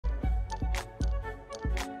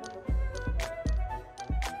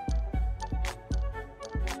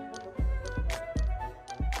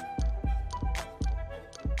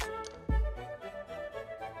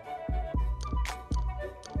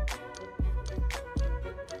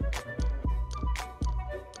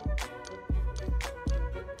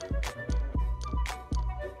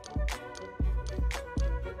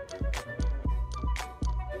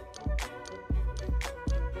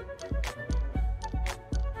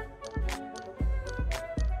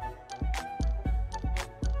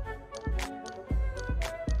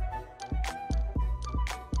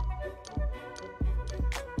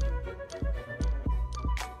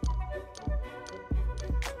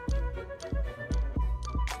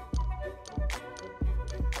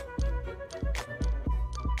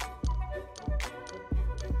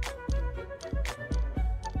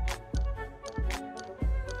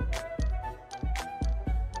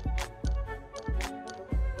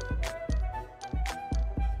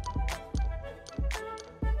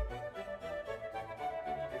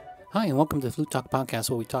Hi, and welcome to the Flute Talk Podcast,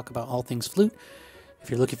 where we talk about all things flute. If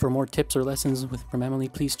you're looking for more tips or lessons from Amelie,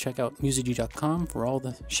 please check out musigy.com for all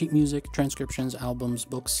the sheet music, transcriptions, albums,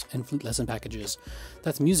 books, and flute lesson packages.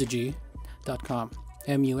 That's musigy.com,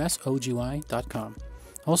 MUSOGY.com.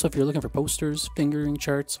 Also, if you're looking for posters, fingering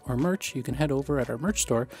charts, or merch, you can head over at our merch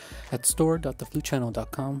store at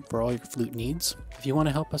store.theflutechannel.com for all your flute needs. If you want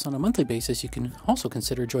to help us on a monthly basis, you can also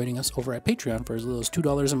consider joining us over at Patreon for as little as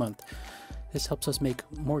 $2 a month. This helps us make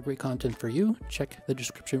more great content for you. Check the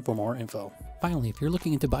description for more info. Finally, if you're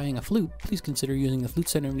looking into buying a flute, please consider using the Flute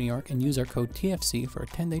Center of New York and use our code TFC for a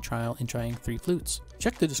 10-day trial in trying 3 flutes.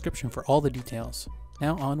 Check the description for all the details.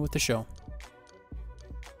 Now on with the show.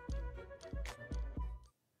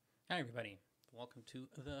 Hi everybody, welcome to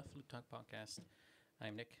the Flute Talk Podcast.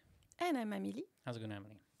 I'm Nick. And I'm Amelie. How's it going,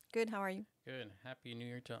 Amelie? Good, how are you? Good. Happy New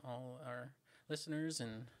Year to all our listeners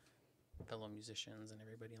and fellow musicians and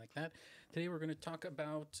everybody like that. Today we're going to talk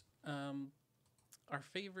about our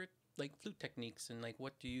favorite flute techniques and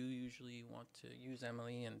what do you usually want to use,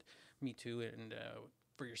 Amelie, and me too, and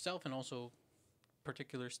for yourself, and also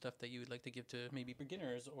particular stuff that you would like to give to maybe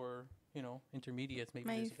beginners or intermediates. Maybe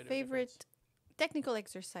my favorite technical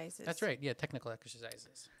exercises. That's right. Yeah, technical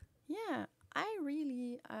exercises. Yeah, I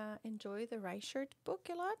really enjoy the Reichert book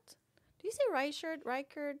a lot. Do you say Reichert,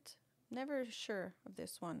 Reichert? Never sure of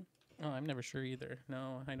this one. Oh, I'm never sure either.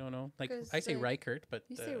 No, I don't know. I say Reichert, but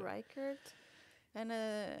you say Reichert, and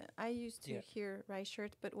I used to hear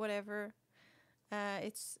Reichert, but whatever.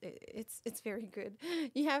 It's very good.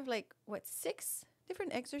 You have 6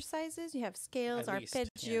 different exercises. You have scales,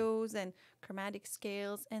 arpeggios, and chromatic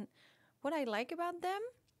scales. And what I like about them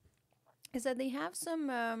is that they have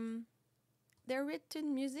some. They're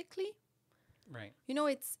written musically. Right.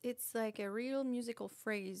 It's like a real musical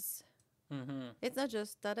phrase. Mm-hmm. It's not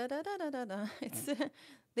just da da da da da da da. It's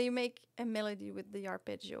they make a melody with the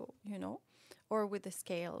arpeggio, or with the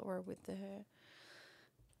scale, or with the.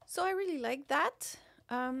 So I really like that,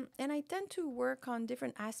 and I tend to work on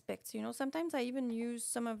different aspects. Sometimes I even use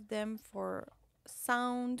some of them for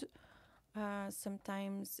sound.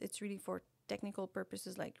 Sometimes it's really for technical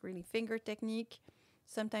purposes, like really finger technique.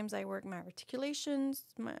 Sometimes I work my articulations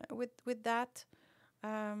with that.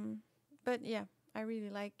 But yeah, I really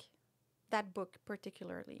like that book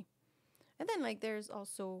particularly. And then there's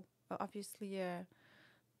also obviously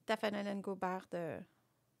Tafanel and Gobert, the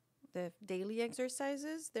daily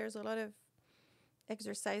exercises. There's a lot of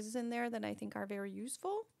exercises in there that I think are very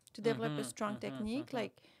useful to develop a strong technique,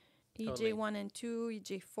 like EJ1 and 2.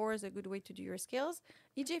 EJ4 is a good way to do your scales.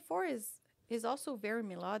 EJ4 is also very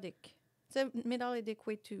melodic. It's a melodic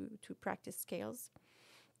way to practice scales.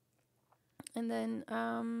 And then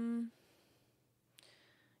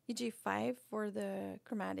EJ5 for the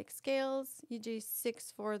chromatic scales,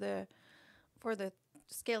 EJ6 for the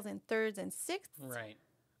scales in thirds and sixths. Right.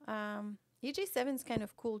 EJ7 is kind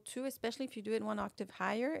of cool too, especially if you do it 1 octave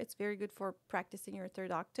higher. It's very good for practicing your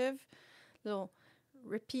third octave. Little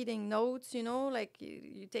repeating notes,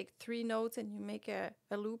 you take 3 notes and you make a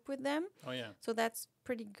loop with them. Oh yeah. So that's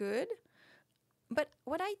pretty good. But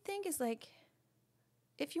what I think is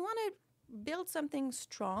if you want to build something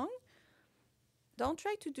strong, don't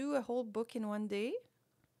try to do a whole book in 1 day,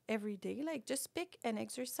 every day. Just pick an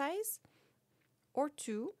exercise or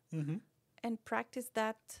 2 and practice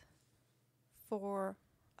that for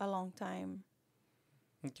a long time.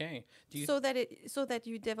 Okay. So that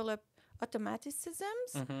you develop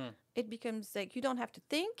automaticisms. It becomes you don't have to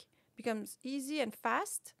think. It becomes easy and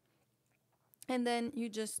fast. And then you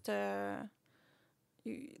just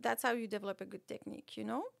that's how you develop a good technique,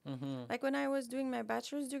 Like when I was doing my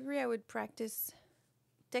bachelor's degree, I would practice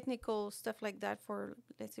technical stuff like that for,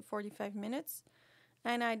 let's say, 45 minutes.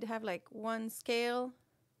 And I'd have 1 scale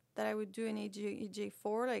that I would do in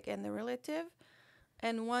EJ4, and the relative,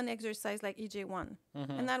 and 1 exercise like EJ1.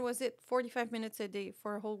 And that was it, 45 minutes a day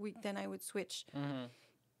for a whole week. Then I would switch.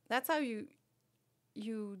 That's how you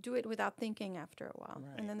do it without thinking after a while.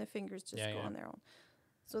 Right. And then the fingers just go on their own.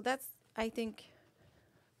 So that's, I think...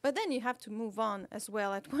 But then you have to move on as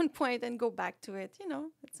well at one point and go back to it.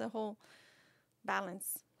 It's a whole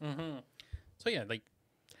balance. So yeah,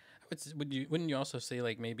 wouldn't you also say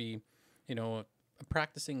maybe,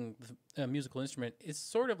 practicing a musical instrument is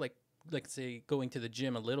sort of like say going to the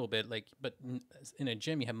gym a little bit, but in a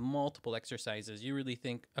gym you have multiple exercises. You really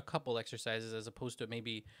think a couple exercises as opposed to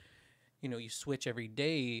maybe, you switch every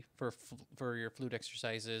day for your flute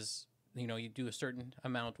exercises. You do a certain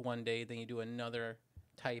amount 1 day, then you do another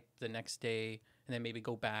type the next day, and then maybe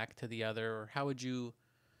go back to the other. Or how would you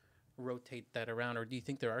rotate that around? Or do you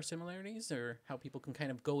think there are similarities, or how people can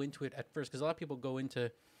kind of go into it at first? Because a lot of people go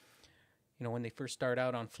into you know, when they first start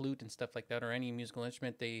out on flute and stuff like that, or any musical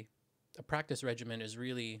instrument, a practice regimen is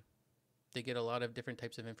really, they get a lot of different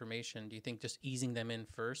types of information. Do you think just easing them in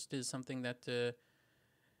first is something that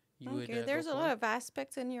you would there's go a for? lot of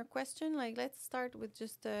aspects in your question. Like, let's start with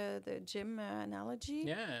just the gym analogy.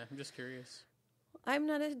 Yeah, I'm just curious. I'm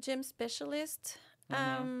not a gym specialist. But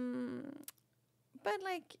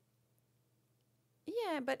like,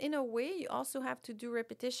 yeah, but in a way, you also have to do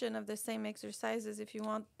repetition of the same exercises if you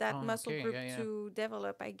want that muscle group to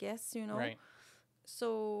develop, I guess, you know. Right.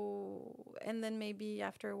 So, and then maybe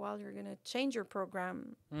after a while, you're going to change your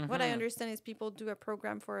program. What I understand is people do a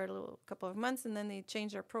program for a couple of months and then they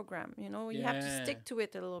change their program. You know, you have to stick to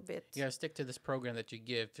it a little bit. You gotta stick to this program that you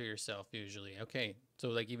give to yourself usually. Okay. So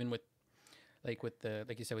like even with the,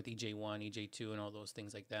 like you said, with EJ1, EJ2 and all those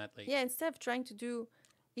things like that. Like, yeah, instead of trying to do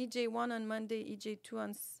EJ1 on Monday,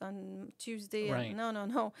 EJ2 on Tuesday. Right.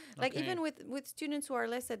 No. Like even with students who are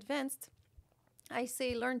less advanced, I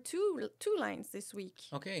say learn two lines this week.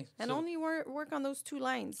 Okay. And so only work on those 2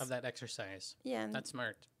 lines. of that exercise. Yeah. That's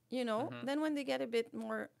smart. You know, then when they get a bit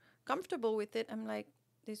more comfortable with it, I'm like,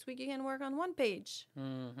 this week you can work on 1 page.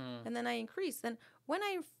 And then I increase. Then when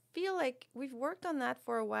I feel like we've worked on that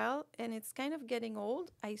for a while and it's kind of getting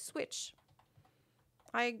old, I switch.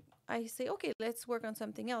 I say, okay, let's work on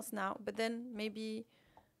something else now. But then maybe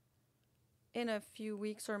in a few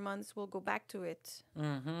weeks or months, we'll go back to it.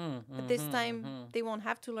 But this time, they won't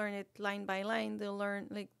have to learn it line by line.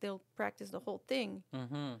 They'll practice the whole thing.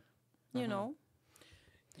 You know?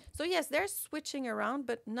 So yes, they're switching around,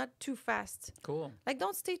 but not too fast. Cool. Like,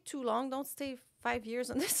 don't stay too long. Don't stay 5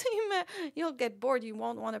 years on the same. You'll get bored. You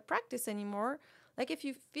won't want to practice anymore. Like, if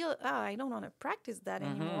you feel, I don't want to practice that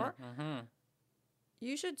anymore,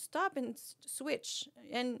 you should stop and switch.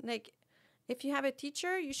 And like, if you have a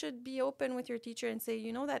teacher, you should be open with your teacher and say,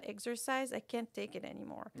 you know, that exercise, I can't take it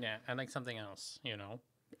anymore. Yeah, I like something else, you know.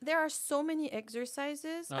 There are so many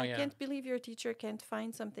exercises. I yeah. can't believe your teacher can't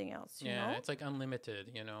find something else, you know? Yeah, it's like unlimited,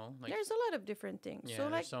 you know. Like, there's a lot of different things. yeah, So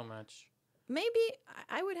like, there's so much. maybe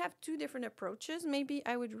I would have 2 different approaches. Maybe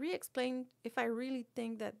I would re-explain if I really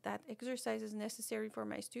think that exercise is necessary for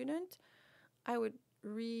my student. I would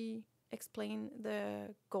re-explain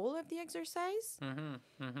the goal of the exercise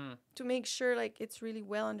to make sure like it's really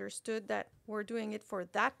well understood that we're doing it for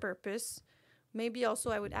that purpose. Maybe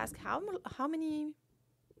also I would ask how many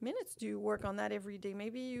minutes do you work on that every day?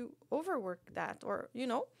 Maybe you overwork that, or you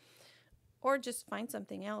know, or just find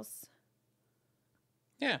something else.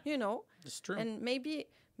 Yeah, you know, it's true. And maybe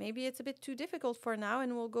it's a bit too difficult for now,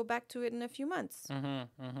 and we'll go back to it in a few months.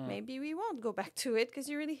 Maybe we won't go back to it because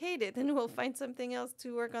you really hate it, and we'll find something else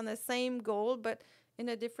to work on the same goal, but in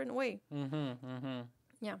a different way.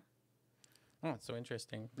 Yeah. Oh, it's so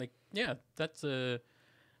interesting. Like, yeah, that's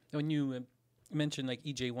when you mentioned like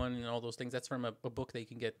EJ1 and all those things, that's from a book that you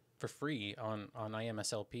can get for free on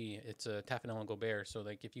IMSLP. It's Taffanel and Gobert. So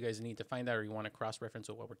like, if you guys need to find that or you want to cross-reference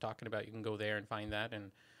what we're talking about, you can go there and find that.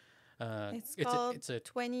 And it's called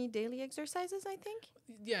 20 Daily Exercises, I think.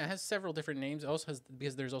 Yeah, it has several different names. It also has,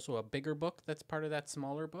 because there's also a bigger book that's part of that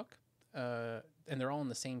smaller book. And they're all on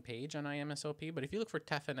the same page on IMSLP. But if you look for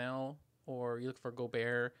Taffanel or you look for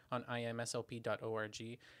Gobert on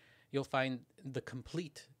imslp.org, you'll find the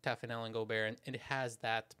complete Taffanel and Gobert, and it has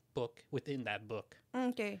that book within that book.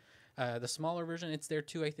 Okay. The smaller version, it's there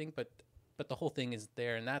too, I think, but the whole thing is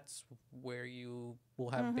there, and that's where you will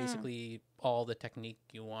have basically all the technique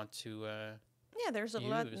you want to yeah, there's a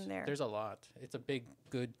lot in there. There's a lot. It's a big,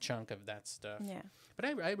 good chunk of that stuff. Yeah. But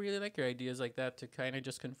I really like your ideas like that, to kind of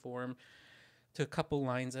just conform to a couple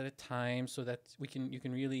lines at a time so that you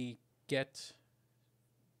can really get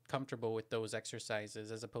comfortable with those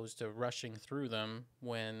exercises as opposed to rushing through them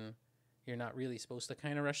when you're not really supposed to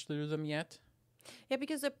kind of rush through them yet. Yeah,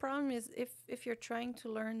 because the problem is if you're trying to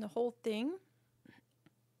learn the whole thing,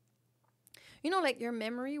 you know, like your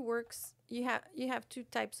memory works, you have 2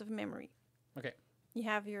 types of memory. Okay. You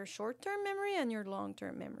have your short-term memory and your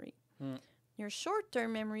long-term memory. Your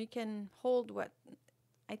short-term memory can hold what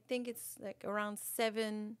I think it's like around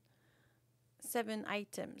 7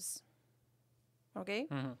 items. Okay?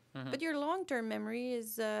 But your long-term memory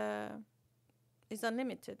is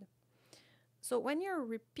unlimited. So when you're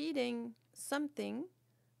repeating something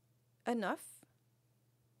enough,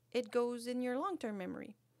 it goes in your long-term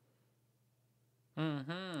memory.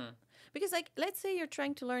 Because like, let's say you're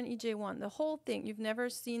trying to learn EJ1, the whole thing. You've never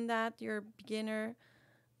seen that, you're a beginner.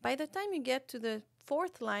 By the time you get to the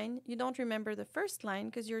 4th line, you don't remember the 1st line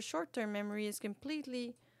because your short-term memory is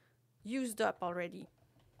completely used up already.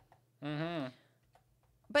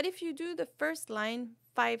 But if you do the 1st line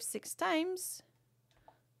 5-6 times,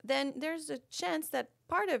 then there's a chance that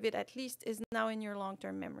part of it at least is now in your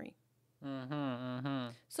long-term memory. Mm-hmm, mm-hmm.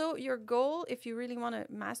 So your goal, if you really want to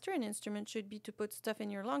master an instrument, should be to put stuff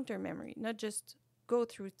in your long-term memory, not just go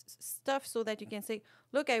through stuff so that you can say,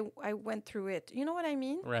 look, I went through it. You know what I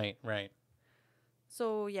mean? Right, right.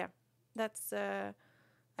 So yeah, that's,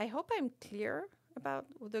 I hope I'm clear about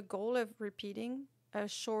the goal of repeating a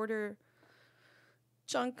shorter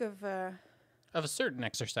chunk of a certain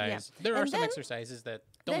exercise. Yeah. There are And some then- exercises that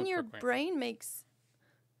don't then your require- brain makes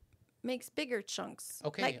bigger chunks.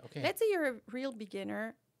 Okay, Like, okay. let's say you're a real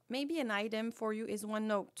beginner, maybe an item for you is one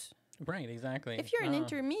note. Right, exactly. If you're an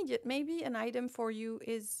intermediate, maybe an item for you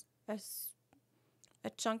is a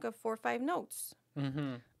chunk of 4 or 5 notes.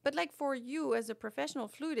 Mm-hmm. But like for you as a professional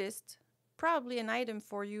flutist, probably an item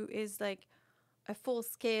for you is like a full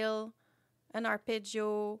scale, an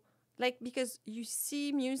arpeggio, like because you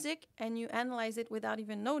see music and you analyze it without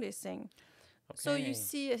even noticing. So you Okay.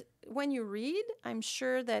 see, when you read, I'm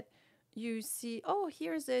sure that you see, oh,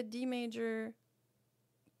 here's a D major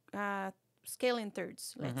scale in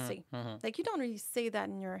thirds, let's say. Mm-hmm. Like you don't really say that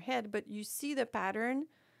in your head, but you see the pattern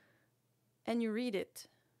and you read it.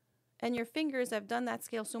 And your fingers have done that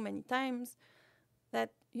scale so many times that,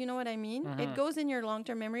 you know what I mean? It goes in your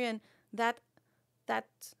long-term memory, and that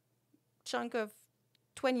chunk of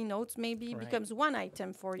 20 notes maybe Right. becomes one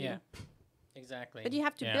item for you. Yeah, exactly. But you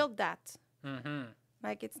have to Yeah. build that. Mm-hmm.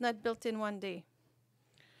 Like it's not built in one day.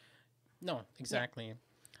 No, exactly.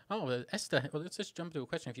 Oh, Esta, well, let's just jump to a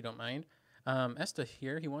question if you don't mind. Esta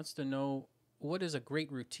here, he wants to know, what is a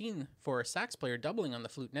great routine for a sax player doubling on the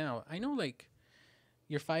flute now? I know, like,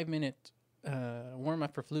 your 5-minute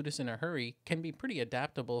warm-up for flutists in a hurry can be pretty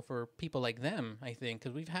adaptable for people like them, I think,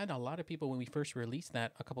 because we've had a lot of people when we first released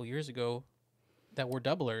that a couple years ago that were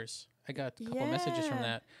doublers. I got a couple messages from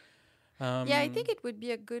Yeah. that. Yeah, I think it would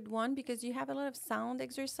be a good one because you have a lot of sound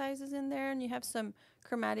exercises in there and you have some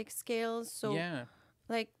chromatic scales. So, yeah,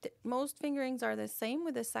 like, most fingerings are the same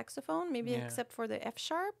with the saxophone, maybe Yeah. except for the F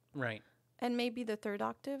sharp right. and maybe the third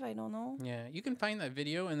octave. I don't know. Yeah, you can find that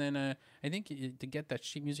video, and then I think to get that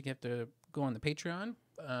sheet music, you have to go on the Patreon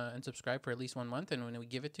and subscribe for at least 1 month, and when we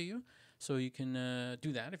give it to you, so you can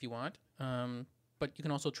do that if you want. But you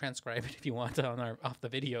can also transcribe it if you want on our off the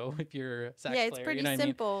video if you're a sax Yeah, it's player, pretty you know what I mean?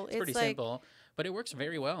 simple. It's pretty like, simple, but it works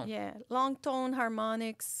very well. Yeah, long tone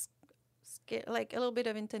harmonics, like a little bit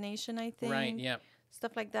of intonation, I think. Right. Yeah.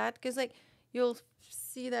 Stuff like that. Because, like, you'll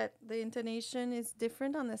see that the intonation is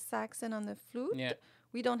different on the sax and on the flute. Yeah.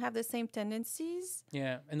 We don't have the same tendencies.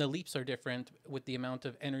 Yeah, and the leaps are different with the amount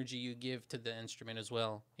of energy you give to the instrument as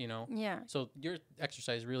well. You know. Yeah. So your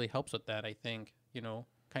exercise really helps with that. I think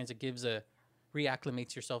kinds of gives a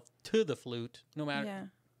reacclimates yourself to the flute, no matter. Yeah.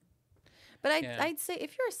 But Yeah. I'd say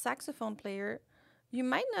if you're a saxophone player, you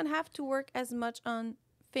might not have to work as much on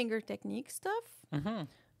finger technique stuff. Mm-hmm.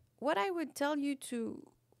 What I would tell you to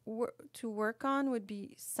work on would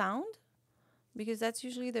be sound, because that's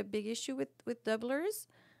usually the big issue with doublers,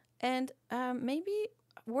 and maybe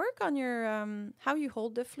work on your how you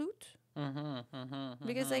hold the flute,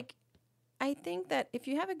 because like I think that if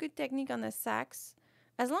you have a good technique on the sax,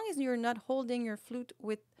 as long as you're not holding your flute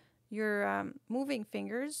with your moving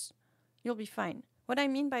fingers, you'll be fine. What I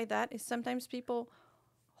mean by that is sometimes people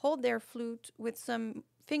hold their flute with some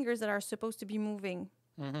fingers that are supposed to be moving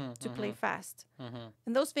to play fast.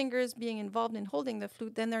 And those fingers being involved in holding the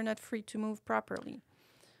flute, then they're not free to move properly.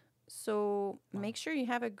 So make sure you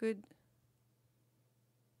have a good,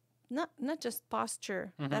 not just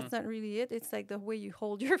posture. That's not really it. It's like the way you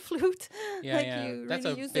hold your flute. Yeah, like yeah. you That's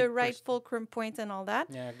really a use big the right first- fulcrum points and all that.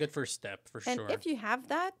 Yeah, good first step for And sure. if you have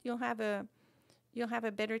that, you'll have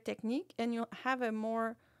a better technique, and you'll have a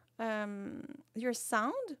more your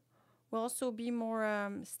sound will also be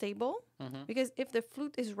more stable, because if the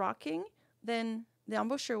flute is rocking, then the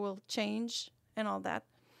embouchure will change and all that,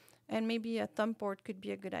 and maybe a thumb port could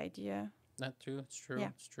be a good idea. That's true. It's true. Yeah.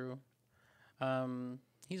 It's true.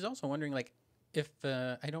 He's also wondering, like, if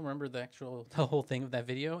I don't remember the whole thing of that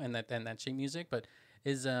video and that sheet music, but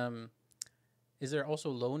is there also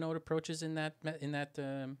low note approaches in that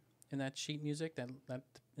sheet music that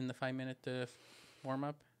in the 5-minute warm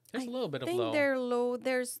up? There's a little bit I of think low. they're low.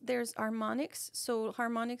 There's harmonics, so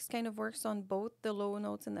harmonics kind of works on both the low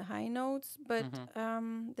notes and the high notes, but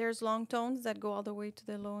there's long tones that go all the way to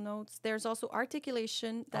the low notes. There's also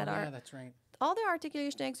articulation that oh, are yeah, that's right. all the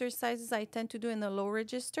articulation exercises I tend to do in the low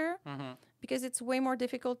register, because it's way more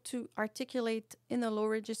difficult to articulate in the low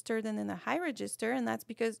register than in the high register, and that's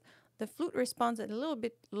because the flute responds a little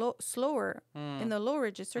bit slower in the low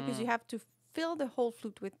register, because you have to fill the whole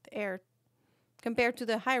flute with air compared to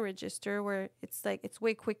the high register, where it's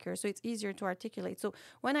way quicker, so it's easier to articulate. So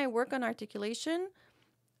when I work on articulation,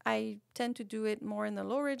 I tend to do it more in the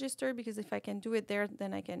low register because if I can do it there,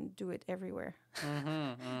 then I can do it everywhere.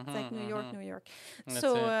 It's like New York, New York. That's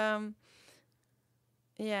So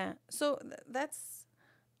it. yeah, so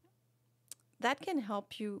that can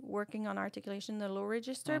help you working on articulation in the low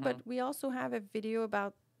register. But we also have a video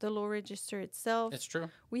about the low register itself. It's true.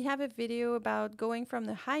 We have a video about going from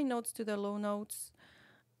the high notes to the low notes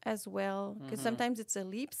as well, because sometimes it's the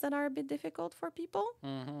leaps that are a bit difficult for people.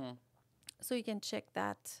 So you can check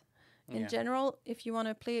that. In general, if you want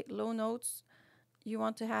to play low notes, you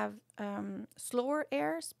want to have slower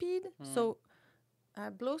air speed. So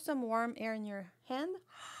blow some warm air in your hand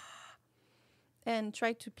and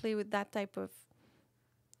try to play with that type of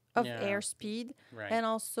air speed. Right. And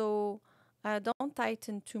also don't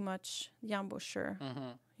tighten too much the embouchure.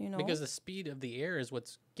 You know, because the speed of the air is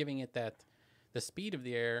what's giving it that. The speed of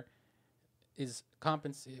the air is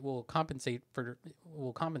will compensate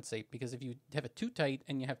because if you have it too tight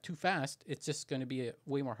and you have too fast, it's just going to be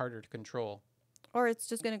way more harder to control. Or it's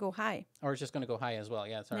just going to go high. Or it's just going to go high as well.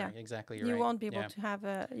 Yeah, sorry, exactly. You're you right. won't be able to have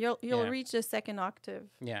you'll reach the second octave.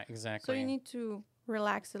 Yeah, exactly. So you need to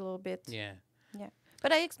relax a little bit. Yeah.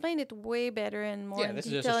 But I explained it way better and more in this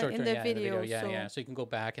is detail just a short in the video. Yeah. So you can go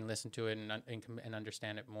back and listen to it and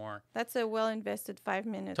understand it more. That's a well-invested 5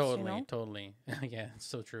 minutes. Totally. Yeah, it's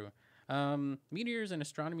so true. Meteors and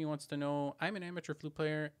Astronomy wants to know, I'm an amateur flute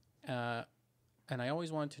player, and I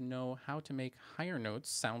always want to know how to make higher notes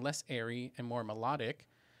sound less airy and more melodic.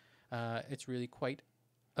 It's really quite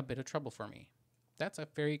a bit of trouble for me. That's a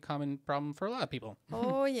very common problem for a lot of people.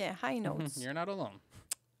 Oh, yeah, high notes. You're not alone.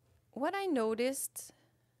 What I noticed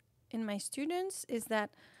in my students is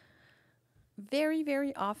that very,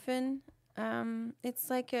 very often it's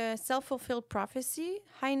like a self-fulfilled prophecy,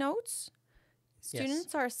 high notes.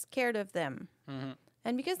 Students are scared of them.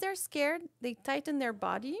 And because they're scared, they tighten their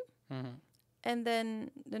body and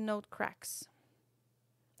then the note cracks.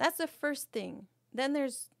 That's the first thing. Then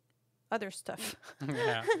there's other stuff.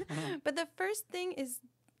 But the first thing is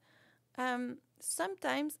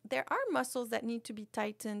sometimes there are muscles that need to be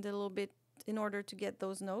tightened a little bit in order to get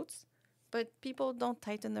those notes, but people don't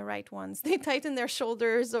tighten the right ones. They tighten their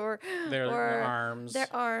shoulders or their arms,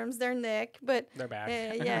 their neck, but their back.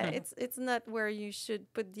 It's not where you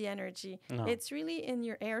should put the energy. No. It's really in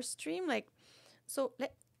your airstream. Like, so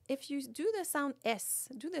if you do the sound S,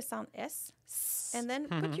 and then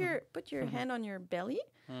put your hand on your belly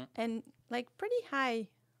and like pretty high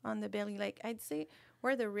on the belly, like I'd say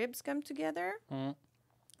where the ribs come together,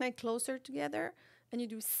 like closer together, and you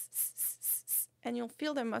do and you'll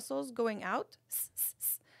feel the muscles going out.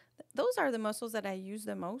 Those are the muscles that I use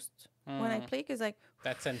the most when I play, because like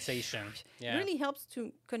that sensation really helps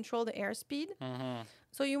to control the airspeed.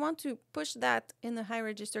 So you want to push that in the high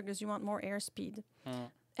register because you want more airspeed.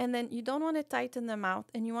 And then you don't want to tighten the mouth,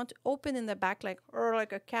 and you want to open in the back like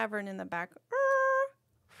a cavern in the back.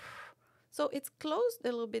 So it's closed a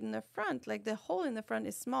little bit in the front, like the hole in the front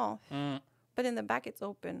is small, but in the back it's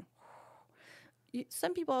open.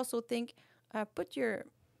 Some people also think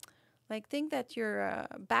think that your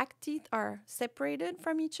back teeth are separated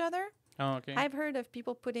from each other. Oh, okay. I've heard of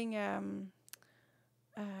people putting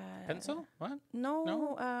pencil? What?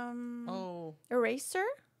 No. Eraser.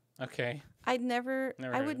 Okay. I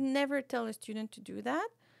would never tell a student to do that.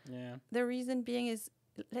 Yeah. The reason being is,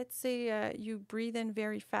 let's say you breathe in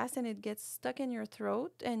very fast and it gets stuck in your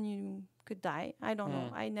throat and you could die. I don't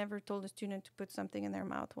know. I never told a student to put something in their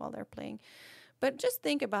mouth while they're playing. But just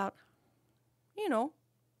think about, you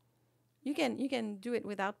can do it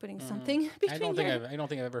without putting something between I don't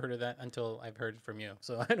think I've ever heard of that until I've heard it from you.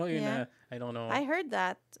 So I don't even I don't know. I heard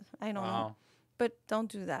that. I don't know. But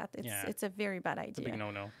don't do that. It's a very bad idea. It's a big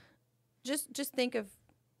no-no. Just think of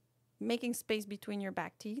making space between your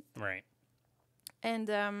back teeth. Right. And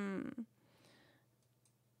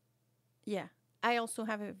I also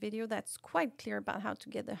have a video that's quite clear about how to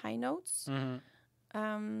get the high notes,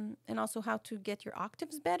 and also how to get your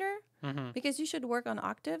octaves better, because you should work on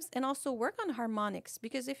octaves and also work on harmonics.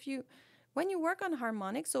 Because when you work on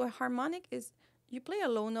harmonics, so a harmonic is you play a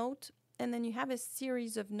low note and then you have a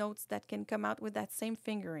series of notes that can come out with that same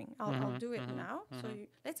fingering. I'll do it now. So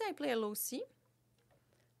let's say I play a low C.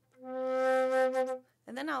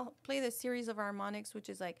 And then I'll play the series of harmonics, which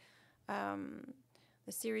is like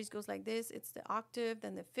the series goes like this. It's the octave,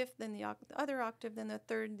 then the fifth, then the other octave, then the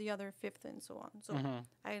third, the other fifth, and so on. So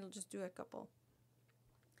I'll just do a couple.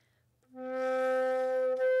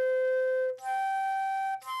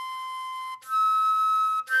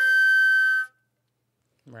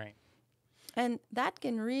 Right. And that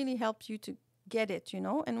can really help you to get it,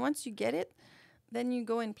 And once you get it, then you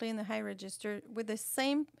go and play in the high register with the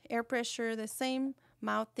same air pressure, the same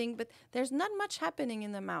mouth thing, but there's not much happening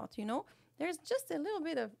in the mouth, you know? There's just a little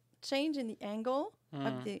bit of change in the angle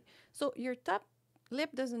of the... So your top lip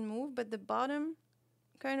doesn't move, but the bottom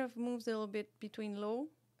kind of moves a little bit between low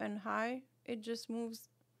and high. It just moves...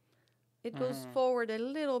 It goes forward a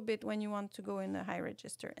little bit when you want to go in the high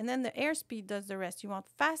register. And then the airspeed does the rest. You want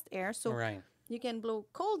fast air, so you can blow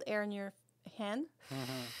cold air in your hand,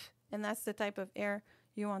 and that's the type of air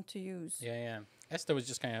you want to use. Yeah, yeah. Esther was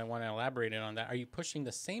just kind of want to elaborate on that. Are you pushing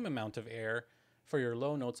the same amount of air for your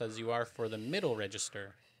low notes as you are for the middle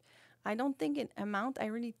register? I don't think in amount. I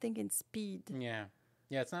really think in speed. Yeah.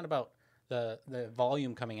 Yeah, it's not about the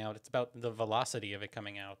volume coming out. It's about the velocity of it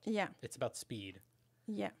coming out. Yeah. It's about speed.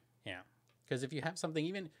 Yeah. Yeah. Because if you have something,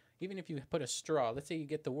 even if you put a straw, let's say you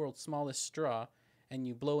get the world's smallest straw and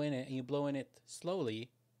you blow in it and you blow in it slowly,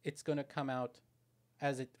 it's going to come out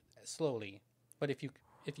as it slowly. But if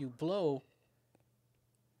you blow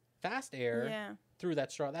fast air through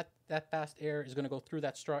that straw, that fast air is going to go through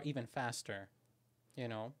that straw even faster, you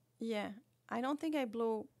know? Yeah. I don't think I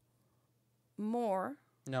blow more.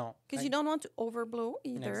 No. Because you don't want to overblow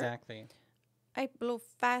either. Exactly. I blow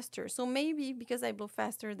faster. So maybe because I blow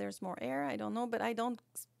faster, there's more air. I don't know. But I don't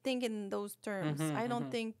think in those terms. I don't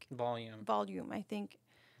think volume. I think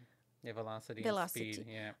velocity. And speed.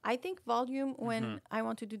 Yeah. I think volume when I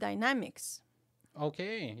want to do dynamics.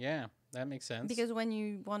 Okay. Yeah. That makes sense. Because when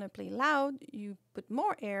you want to play loud, you put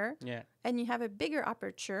more air. Yeah. And you have a bigger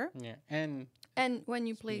aperture. Yeah. And when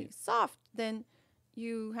you play soft, then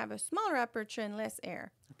you have a smaller aperture and less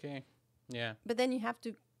air. Okay. Yeah. But then you have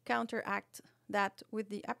to counteract that with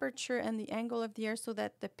the aperture and the angle of the air so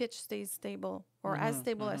that the pitch stays stable or as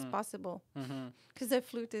stable as possible. Because the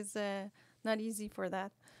flute is not easy for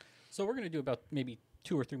that. So we're going to do about maybe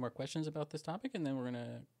 2 or 3 more questions about this topic, and then we're going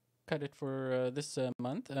to cut it for this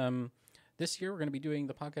month. This year, we're going to be doing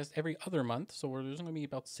the podcast every other month. So there's going to be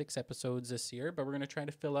about 6 episodes this year, but we're going to try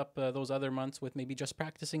to fill up those other months with maybe just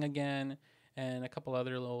practicing again and a couple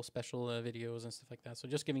other little special videos and stuff like that. So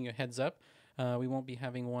just giving you a heads up, we won't be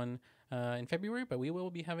having one in February, but we will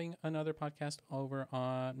be having another podcast over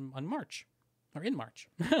on March, or in March.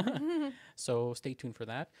 So stay tuned for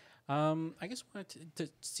that. I guess I wanted to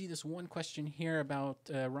see this one question here about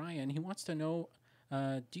Ryan. He wants to know,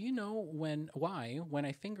 do you know why when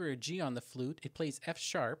I finger a G on the flute, it plays F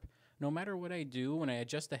sharp? No matter what I do, when I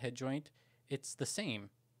adjust the head joint, it's the same.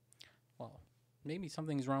 Well, maybe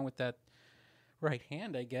something's wrong with that right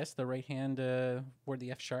hand, I guess. The right hand where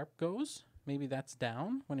the F sharp goes. Maybe that's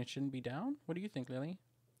down when it shouldn't be down. What do you think, Lily?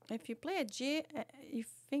 If you play a G, you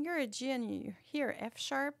finger a G and you hear F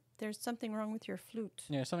sharp, there's something wrong with your flute.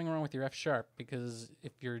 Yeah, something wrong with your F sharp, because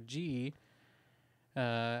if your G...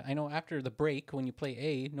 I know after the break, when you play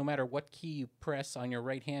A, no matter what key you press on your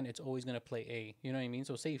right hand, it's always going to play A. You know what I mean?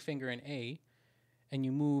 So say you finger an A, and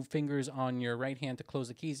you move fingers on your right hand to close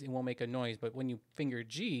the keys, it won't make a noise. But when you finger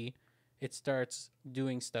G, it starts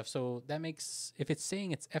doing stuff. So that makes, if it's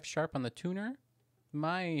saying it's F sharp on the tuner,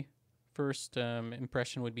 my first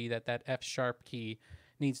impression would be that F sharp key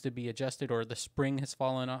needs to be adjusted, or the spring has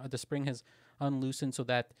fallen off, the spring has unloosened, so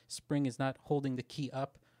that spring is not holding the key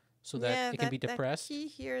up, so that it can be depressed. That key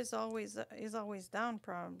here is always down,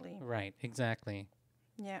 probably. Right, exactly.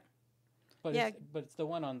 Yeah. But it's the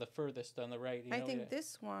one on the furthest on the right. I think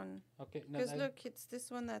this one. Okay. Because look, it's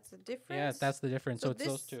this one that's the difference. Yeah, that's the difference. So it's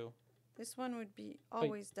those two. This one would be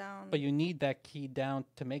always down. But you need that key down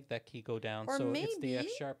to make that key go down. Or so maybe it's the F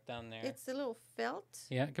sharp down there. It's a little felt.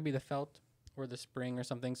 Yeah, it could be the felt or the spring or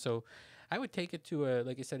something. So I would take it to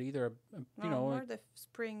like I said, either or the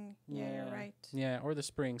spring. Yeah, you're right. Yeah, or the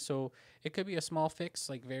spring. So it could be a small fix,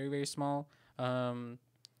 like very, very small.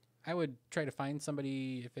 I would try to find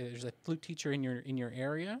somebody, if there's a flute teacher in your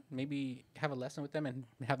area, maybe have a lesson with them and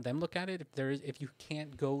have them look at it. If you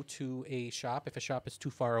can't go to a shop, if a shop is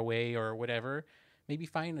too far away or whatever, maybe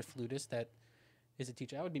find a flutist that is a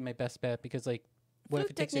teacher. That would be my best bet, because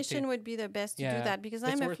flute technician would be the best to do that, because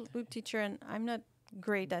I'm a flute teacher and I'm not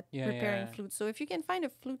great at repairing flutes. So if you can find a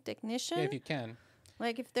flute technician, if you can,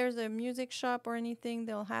 like if there's a music shop or anything,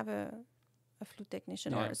 they'll have a flute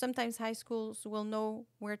technician, or sometimes high schools will know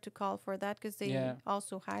where to call for that, because they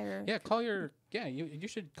also hire. Yeah, call your you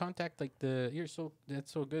should contact that's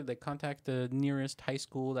so good. Like contact the nearest high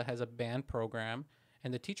school that has a band program,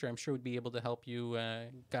 and the teacher, I'm sure, would be able to help you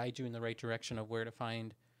guide you in the right direction of where to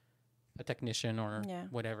find a technician or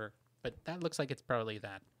whatever. But that looks like it's probably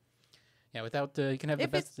that. Yeah, without you can have the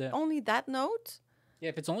best. If it's only that note. Yeah,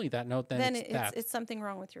 if it's only that note, then it's something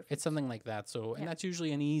wrong with your flute. It's something like that. So, and that's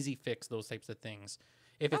usually an easy fix, those types of things.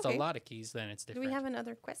 If it's a lot of keys, then it's different. Do we have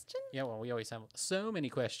another question? Yeah, well, we always have so many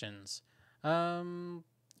questions.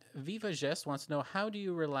 Viva Geste wants to know, how do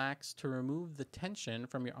you relax to remove the tension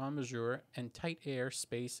from your embouchure and tight air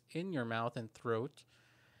space in your mouth and throat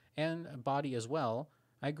and body as well?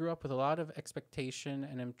 I grew up with a lot of expectation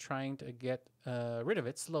and am trying to get rid of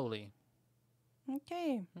it slowly.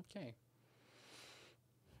 Okay. Okay.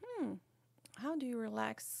 How do you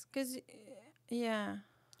relax? Because, yeah.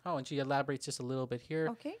 Oh, and she elaborates just a little bit here.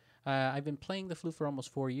 Okay. I've been playing the flute for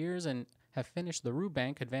almost 4 years and have finished the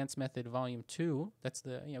Rubank Advanced Method Volume 2. That's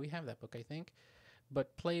the, we have that book, I think.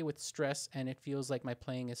 But play with stress, and it feels like my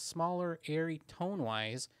playing is smaller, airy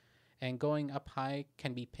tone-wise, and going up high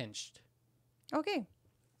can be pinched. Okay.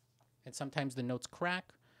 And sometimes the notes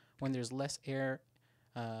crack when there's less air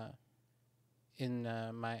in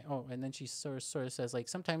my... Oh, and then she sort of says, like,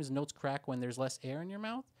 sometimes notes crack when there's less air in your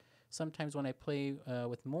mouth. Sometimes when I play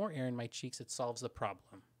with more air in my cheeks, it solves the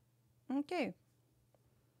problem. Okay.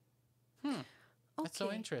 That's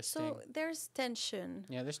so interesting. So there's tension.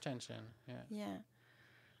 Yeah, there's tension. Yeah. Yeah.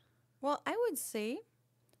 Well, I would say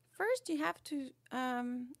first you have to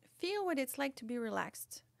feel what it's like to be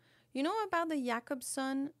relaxed. You know about the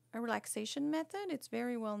Jacobson relaxation method? It's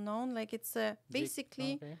very well known. Like it's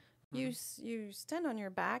basically you stand on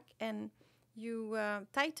your back and you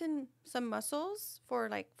tighten some muscles for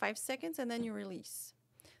like 5 seconds and then you release.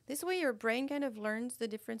 This way your brain kind of learns the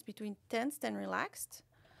difference between tensed and relaxed.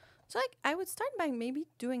 So like I would start by maybe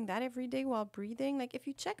doing that every day while breathing. Like if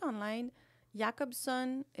you check online,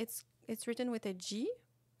 Jacobson, it's written with a G.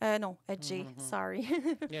 No, a J, sorry.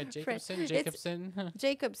 Yeah, Jacobson. Jacobson. Yeah.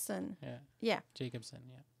 Jacobson,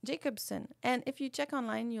 yeah. Jacobson. And if you check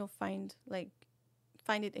online, you'll find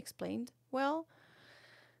it explained well.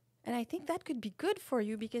 And I think that could be good for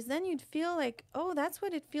you because then you'd feel like, oh, that's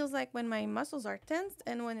what it feels like when my muscles are tensed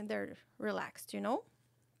and when they're relaxed,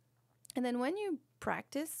 And then when you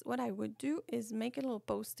practice, what I would do is make a little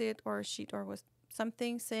post-it or a sheet or with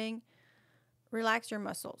something saying, relax your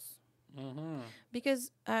muscles.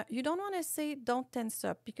 Because you don't want to say don't tense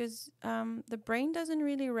up because the brain doesn't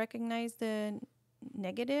really recognize the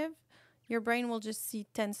negative. Your brain will just see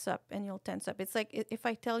tense up and you'll tense up. It's like if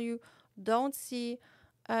I tell you don't see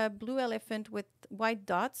a blue elephant with white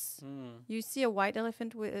dots, you see a white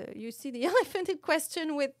elephant with you see the elephant in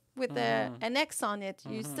question with an X on it.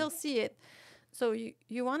 You still see it. So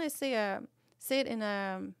you want to say it in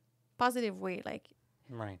a positive way, like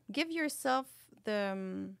give yourself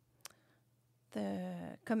the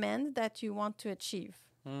command that you want to achieve.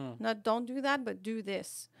 Not don't do that, but do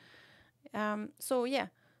this. So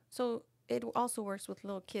it also works with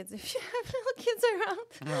little kids. If you have little kids around,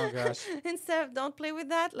 oh gosh, instead of don't play with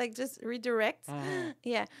that, like just redirect.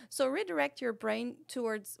 Yeah. So redirect your brain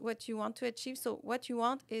towards what you want to achieve. So what you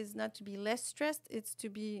want is not to be less stressed; it's to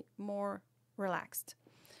be more relaxed.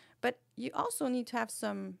 But you also need to have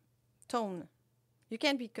some tone. You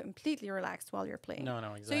can't be completely relaxed while you're playing. No,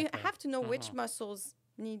 exactly. So you have to know which muscles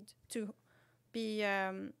need to be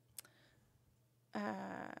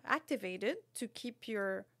activated to keep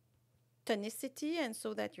your tonicity and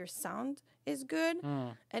so that your sound is good,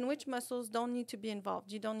 and which muscles don't need to be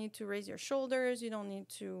involved. You don't need to raise your shoulders. You don't need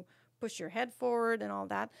to push your head forward and all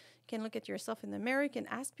that. You can look at yourself in the mirror. You can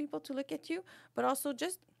ask people to look at you, but also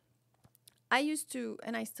I used to,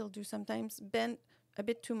 and I still do sometimes, bend a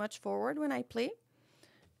bit too much forward when I play.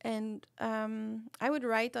 And I would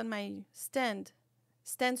write on my stand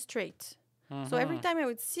straight. So every time I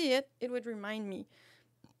would see it, it would remind me.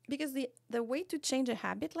 Because the way to change a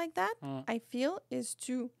habit like that, I feel, is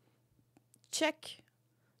to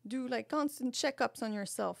do like constant checkups on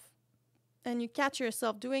yourself. And you catch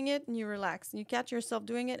yourself doing it and you relax. And you catch yourself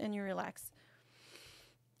doing it and you relax.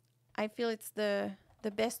 I feel it's the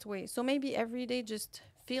best way. So maybe every day just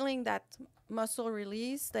feeling that muscle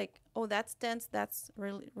release, like, oh, that's tense, that's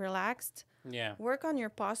relaxed. Yeah. Work on your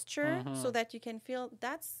posture so that you can feel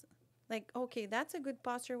that's like, okay, that's a good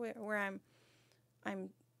posture where I'm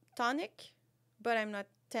tonic, but I'm not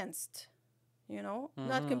tensed,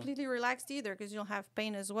 not completely relaxed either because you'll have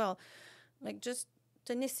pain as well. Like just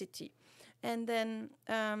tonicity. And then,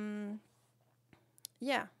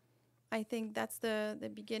 I think that's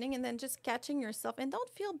the beginning. And then just catching yourself. And don't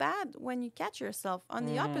feel bad when you catch yourself. On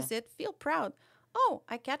the opposite, feel proud. Oh,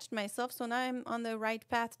 I catched myself, so now I'm on the right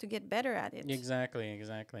path to get better at it.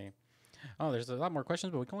 Exactly. Oh, there's a lot more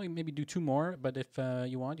questions, but we can only maybe do 2 more. But if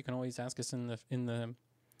you want, you can always ask us in the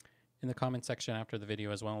comment section after the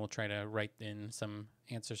video as well. We'll try to write in some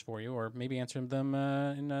answers for you, or maybe answer them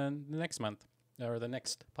in the next month. Or the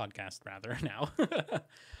next podcast, rather, now.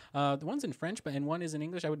 The one's in French, and one is in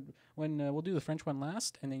English. We'll do the French one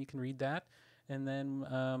last, and then you can read that. And then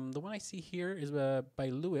the one I see here is by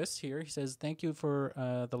Louis here. He says, thank you for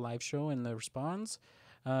the live show and the response.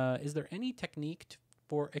 Is there any technique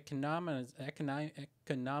for economize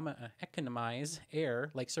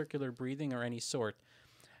air, like circular breathing or any sort?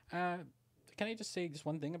 Can I just say just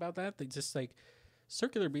one thing about that? They just like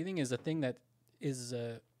circular breathing is a thing that is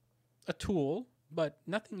a tool, but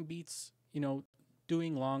nothing beats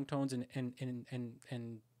doing long tones and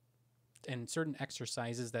certain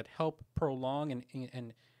exercises that help prolong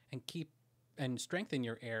and keep and strengthen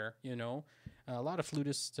your air. A lot of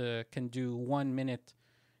flutists can do 1 minute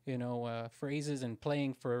phrases and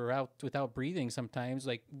playing without breathing sometimes,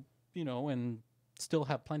 and still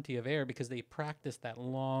have plenty of air because they practice that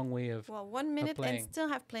long way of 1 minute playing. and still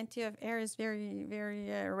have plenty of air is very, very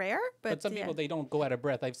rare. But some people, they don't go out of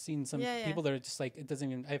breath. I've seen some people that are just like, it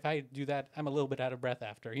doesn't even, if I do that, I'm a little bit out of breath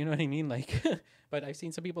after, you know what I mean? Like, but I've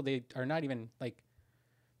seen some people, they are not even like,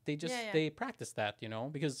 they just, they practice that,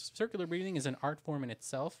 because circular breathing is an art form in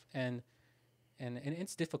itself, and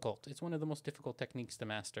it's difficult. It's one of the most difficult techniques to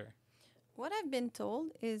master. What I've been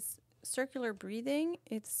told is circular breathing,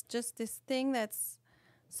 it's just this thing that's,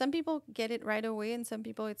 some people get it right away and some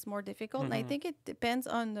people it's more difficult. And I think it depends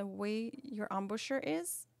on the way your embouchure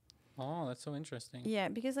is. Oh, that's so interesting. Yeah,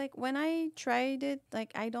 because like when I tried it,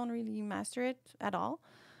 like I don't really master it at all.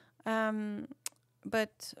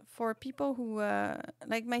 But for people who,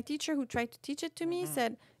 like my teacher who tried to teach it to me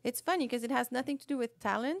said, it's funny because it has nothing to do with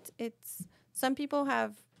talent. It's, some people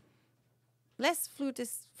have less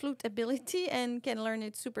flute ability and can learn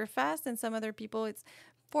it super fast, and some other people, it's,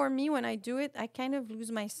 for me, when I do it, I kind of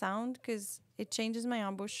lose my sound because it changes my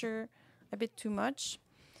embouchure a bit too much.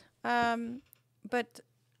 But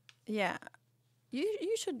yeah,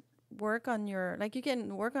 you should work on your, like you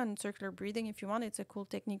can work on circular breathing if you want. It's a cool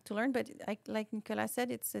technique to learn, but like Nicolas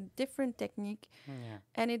said, it's a different technique,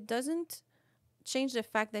 and it doesn't change the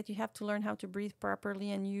fact that you have to learn how to breathe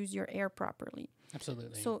properly and use your air properly.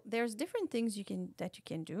 Absolutely. So there's different things you can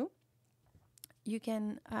do. You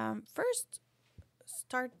can first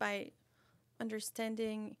start by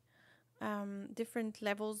understanding different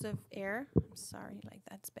levels of air. I'm sorry, like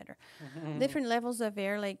that's better. Different levels of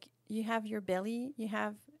air, like you have your belly, you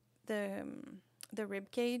have the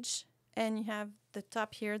rib cage, and you have the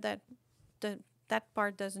top here that that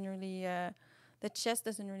part doesn't really the chest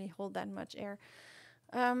doesn't really hold that much air.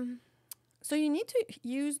 So you need to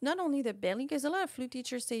use not only the belly, because a lot of flute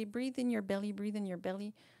teachers say breathe in your belly, breathe in your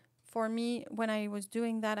belly. For me, when I was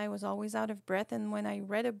doing that, I was always out of breath. And when I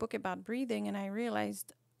read a book about breathing and I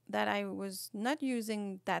realized that I was not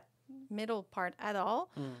using that middle part at all,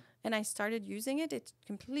 and I started using it, it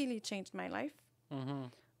completely changed my life.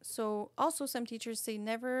 So also some teachers say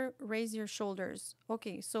never raise your shoulders.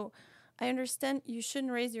 Okay, so I understand you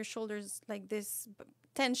shouldn't raise your shoulders like this.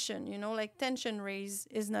 Tension, like tension raise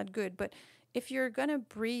is not good. But if you're going to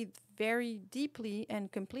breathe very deeply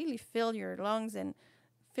and completely fill your lungs and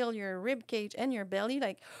fill your rib cage and your belly,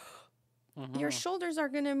 like your shoulders are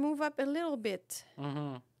going to move up a little bit.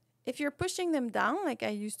 If you're pushing them down like I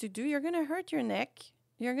used to do, you're going to hurt your neck.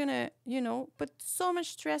 You're going to, put so much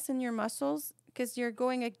stress in your muscles because you're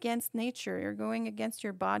going against nature. You're going against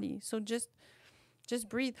your body. So just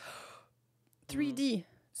breathe. 3D.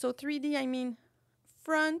 So 3D, I mean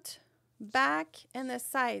front, back, and the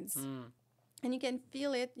sides. And you can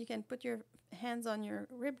feel it. You can put your hands on your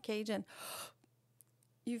rib cage and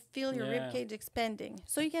you feel your rib cage expanding.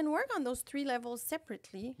 So you can work on those 3 levels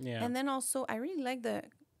separately. And then also, I really like the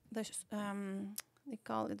they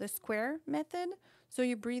call it the square method. So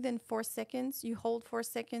you breathe in 4 seconds, you hold 4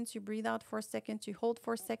 seconds, you breathe out 4 seconds, you hold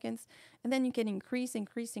 4 seconds, and then you can increase.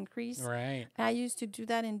 Right. I used to do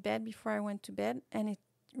that in bed before I went to bed, and it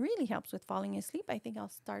really helps with falling asleep. I think I'll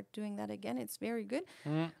start doing that again. It's very good.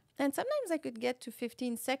 And sometimes I could get to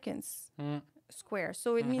 15 seconds square.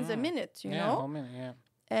 So it means a minute, you know? A minute, yeah.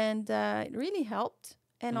 And it really helped.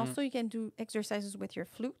 And also you can do exercises with your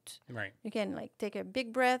flute. Right. You can like take a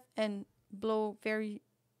big breath and blow very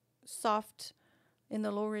soft in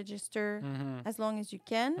the low register as long as you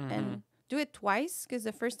can. And do it twice because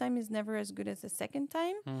the first time is never as good as the second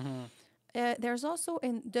time. There's also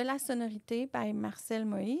in De la Sonorité by Marcel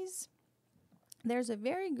Moïse. There's a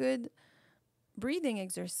very good breathing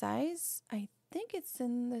exercise. I think it's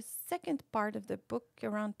in the second part of the book,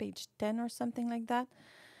 around page 10 or something like that.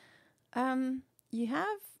 You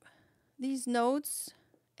have these notes,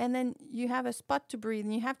 and then you have a spot to breathe,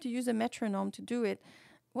 and you have to use a metronome to do it.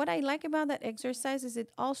 What I like about that exercise is it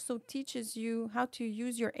also teaches you how to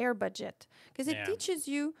use your air budget, because it teaches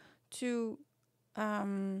you to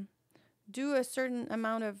do a certain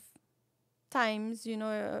amount of times,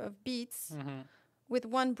 of beats with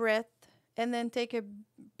one breath, and then take a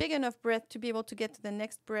big enough breath to be able to get to the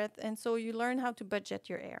next breath. And so you learn how to budget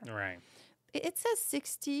your air. Right. it says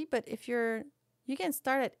 60, but if you can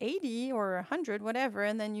start at 80 or 100, whatever,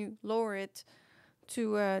 and then you lower it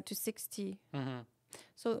to 60.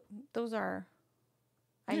 So those are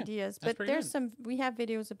ideas, but there's we have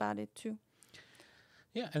videos about it too.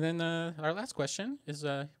 Yeah, and then our last question is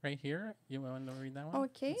right here. You want to read that one?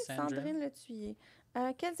 OK, Sandrine Letuyer.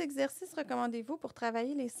 Quels exercices recommandez-vous pour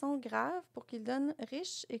travailler les sons graves pour qu'ils donnent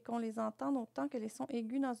riches et qu'on les entende autant que les sons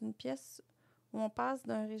aigus dans une pièce où on passe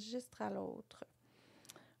d'un registre à l'autre?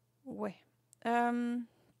 Ouais. Vous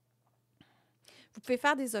pouvez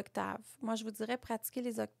faire des octaves. Moi, je vous dirais pratiquer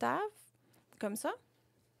les octaves comme ça.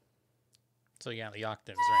 So yeah, the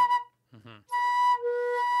octaves, right?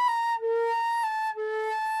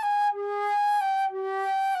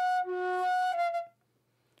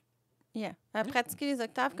 Yeah. Pratiquer les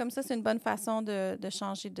octaves comme ça, c'est une bonne façon de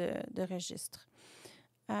changer de registre.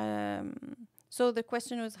 So the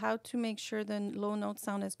question was how to make sure the low notes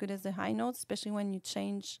sound as good as the high notes, especially when you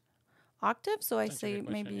change octaves. So I say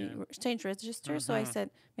maybe change register. So I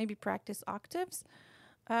said maybe practice octaves.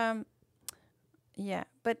 Yeah,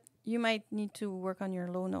 but you might need to work on your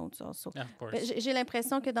low notes also. Of course. J'ai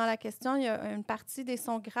l'impression que dans la question, il y a une partie des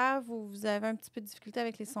sons graves où vous avez un petit peu de difficulté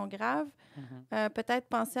avec les sons graves. Peut-être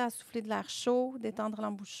penser à souffler de l'air chaud, détendre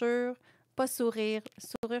l'embouchure, pas sourire.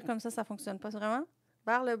 Sourire comme ça ne fonctionne pas vraiment.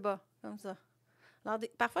 Vers le bas, comme ça. Alors,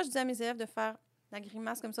 parfois, je dis à mes élèves de faire la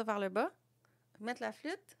grimace comme ça vers le bas, mettre la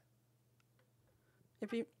flûte, et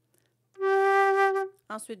puis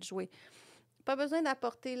ensuite jouer. Pas besoin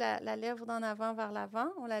d'apporter la lèvre d'en avant vers l'avant.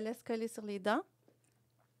 On la laisse coller sur les dents.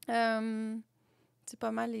 C'est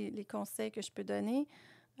pas mal les conseils que je peux donner.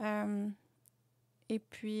 Et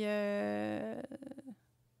puis,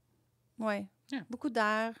 beaucoup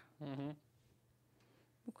d'air.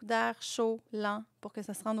 Beaucoup d'air chaud, lent, pour que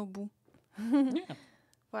ça se rende au bout.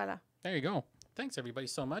 Voilà. There you go. Thanks, everybody,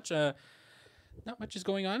 so much. Not much is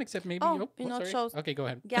going on, except maybe... Une autre chose. Okay, go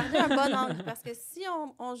ahead. Gardez un bon angle, parce que si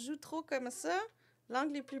on joue trop comme ça,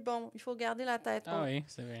 l'angle est plus bon. Il faut garder la tête haute. Oui,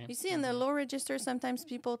 c'est vrai. You see, in the low register, sometimes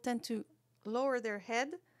people tend to lower their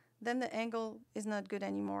head, then the angle is not good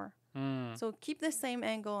anymore. So keep the same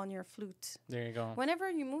angle on your flute. There you go. Whenever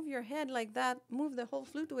you move your head like that, move the whole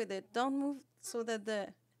flute with it. Don't move so that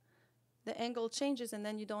the angle changes and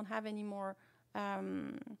then you don't have any more...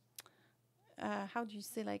 how do you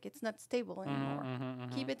say, like, it's not stable anymore.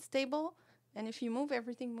 Keep it stable, and if you move,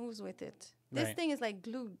 everything moves with it. This thing is like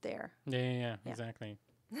glued there. Yeah, exactly.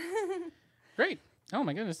 Great. Oh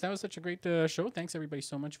my goodness, that was such a great show. Thanks everybody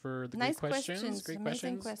so much for the nice great questions. Great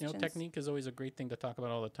questions. You know, technique is always a great thing to talk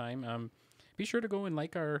about all the time. Be sure to go and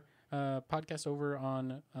like our podcast over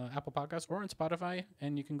on Apple Podcasts or on Spotify,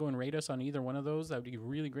 and you can go and rate us on either one of those. That would be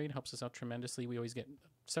really great. Helps us out tremendously. We always get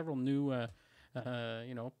several new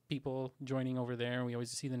people joining over there. We always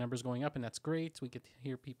see the numbers going up, and that's great. We get to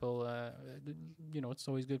hear people, it's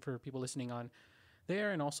always good for people listening on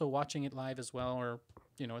there and also watching it live as well, or,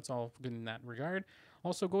 it's all good in that regard.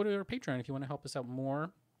 Also, go to our Patreon if you want to help us out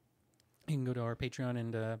more. You can go to our Patreon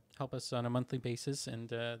and help us on a monthly basis, and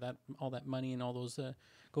that all that money and all those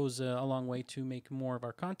goes a long way to make more of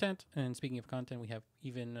our content. And speaking of content, we have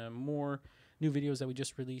even more new videos that we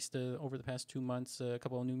just released over the past 2 months. A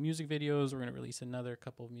couple of new music videos. We're going to release another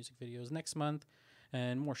couple of music videos next month,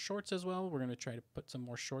 and more shorts as well. We're going to try to put some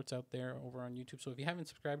more shorts out there over on YouTube. So if you haven't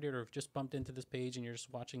subscribed yet, or if just bumped into this page and you're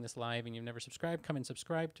just watching this live and you've never subscribed, come and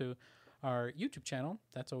subscribe to our YouTube channel.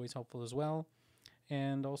 That's always helpful as well.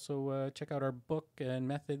 And also check out our book and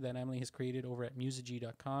method that Amelie has created over at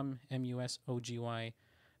musigy.com, MUSOGY.com.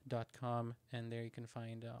 And there you can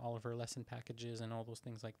find all of her lesson packages and all those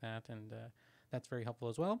things like that. And that's very helpful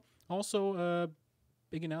as well. Also,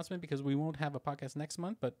 big announcement, because we won't have a podcast next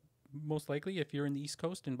month, but most likely, if you're in the East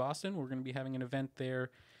Coast in Boston, we're going to be having an event there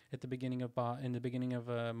at the beginning of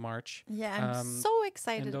March. Yeah, I'm so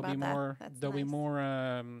excited about that. There'll be more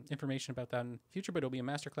information about that in the future, but it'll be a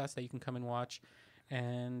masterclass that you can come and watch.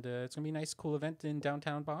 And it's going to be a nice, cool event in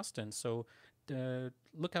downtown Boston. So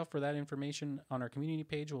look out for that information on our community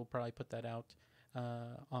page. We'll probably put that out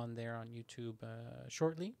on there on YouTube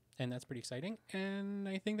shortly. And that's pretty exciting. And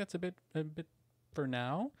I think that's a bit for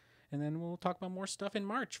now. And then we'll talk about more stuff in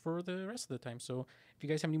March for the rest of the time. So if you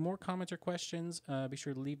guys have any more comments or questions, be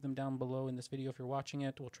sure to leave them down below in this video if you're watching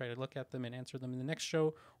it. We'll try to look at them and answer them in the next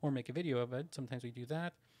show or make a video of it. Sometimes we do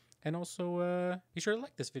that. And also be sure to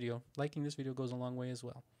like this video. Liking this video goes a long way as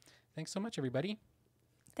well. Thanks so much, everybody.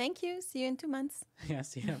 Thank you. See you in 2 months. Yeah,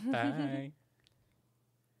 see you. Bye.